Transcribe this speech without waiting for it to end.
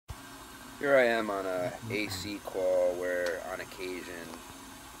Here I am on a AC call where on occasion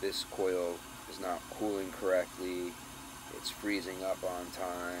this coil is not cooling correctly, it's freezing up on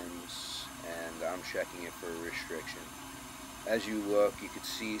times, and I'm checking it for a restriction. As you look, you could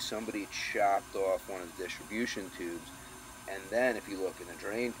see somebody chopped off one of the distribution tubes, and then if you look in the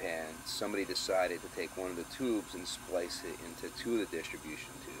drain pan, somebody decided to take one of the tubes and splice it into two of the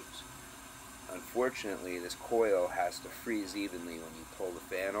distribution tubes. Unfortunately, this coil has to freeze evenly when you pull the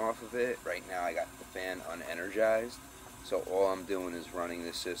fan off of it. Right now I got the fan unenergized, so all I'm doing is running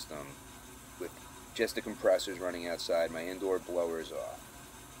this system with just the compressors running outside, my indoor blowers off.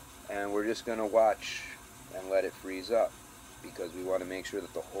 And we're just going to watch and let it freeze up, because we want to make sure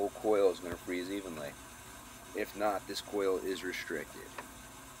that the whole coil is going to freeze evenly. If not, this coil is restricted.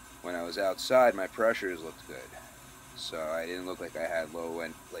 When I was outside, my pressures looked good, so I didn't look like I had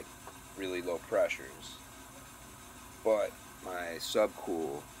really low pressures, but my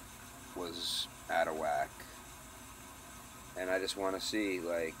subcool was out of whack, and I just want to see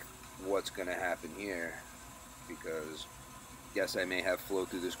what's going to happen here, because yes, I may have flow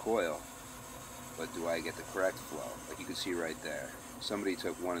through this coil, but do I get the correct flow? Like you can see right there, somebody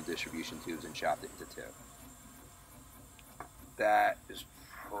took one of the distribution tubes and chopped it into two. That is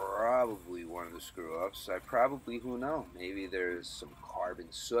probably one of the screw-ups. Who knows, maybe there's some carbon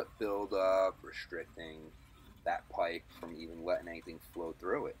soot buildup restricting that pipe from even letting anything flow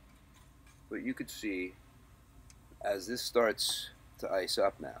through it. But you could see, as this starts to ice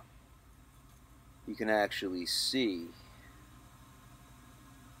up now, you can actually see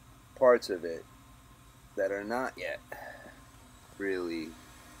parts of it that are not yet really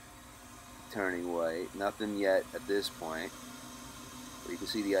turning white. Nothing yet at this point. But you can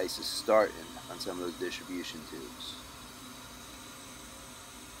see the ice is starting on some of those distribution tubes.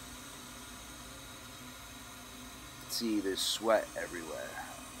 You can see there's sweat everywhere.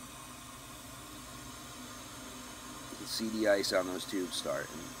 You can see the ice on those tubes starting.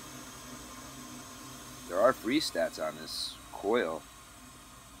 There are freeze stats on this coil,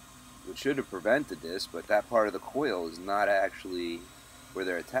 which should have prevented this, but that part of the coil is not actually where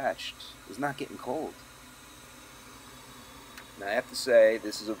they're attached. It's not getting cold. Now I have to say,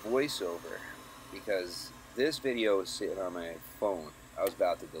 this is a voiceover, because this video is sitting on my phone. I was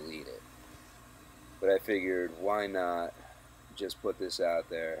about to delete it, but I figured, why not just put this out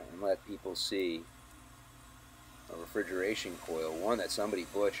there and let people see a refrigeration coil, one, that somebody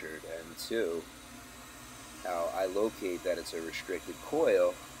butchered, and two, how I locate that it's a restricted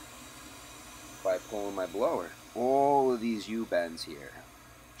coil by pulling my blower. All of these U-bends here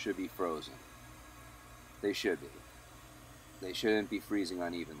should be frozen. They should be. They shouldn't be freezing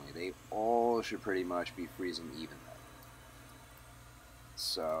unevenly. They all should pretty much be freezing evenly.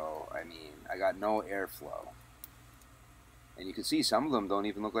 So, I mean, I got no airflow. And you can see some of them don't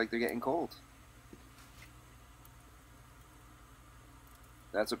even look like they're getting cold.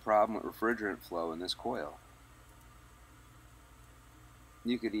 That's a problem with refrigerant flow in this coil.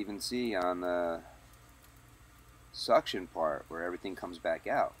 You could even see on the suction part where everything comes back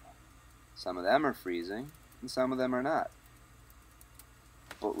out. Some of them are freezing and some of them are not.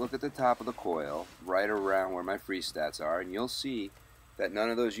 But look at the top of the coil, right around where my freeze stats are, and you'll see that none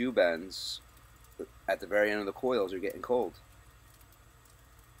of those U-bends at the very end of the coils are getting cold.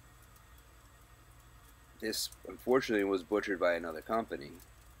 This, unfortunately, was butchered by another company.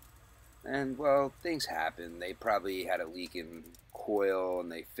 And, well, things happen. They probably had a leak in coil,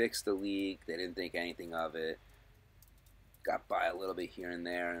 and they fixed the leak. They didn't think anything of it. Got by a little bit here and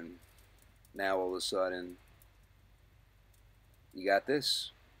there, and now all of a sudden, you got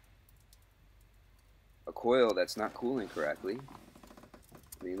this. A coil that's not cooling correctly.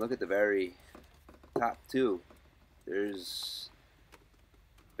 I mean, look at the very top two. There's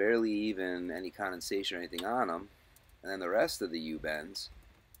barely even any condensation or anything on them. And then the rest of the U-bends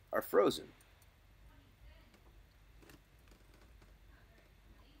are frozen.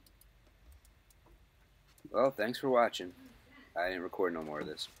 Well, thanks for watching. I didn't record no more of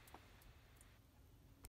this.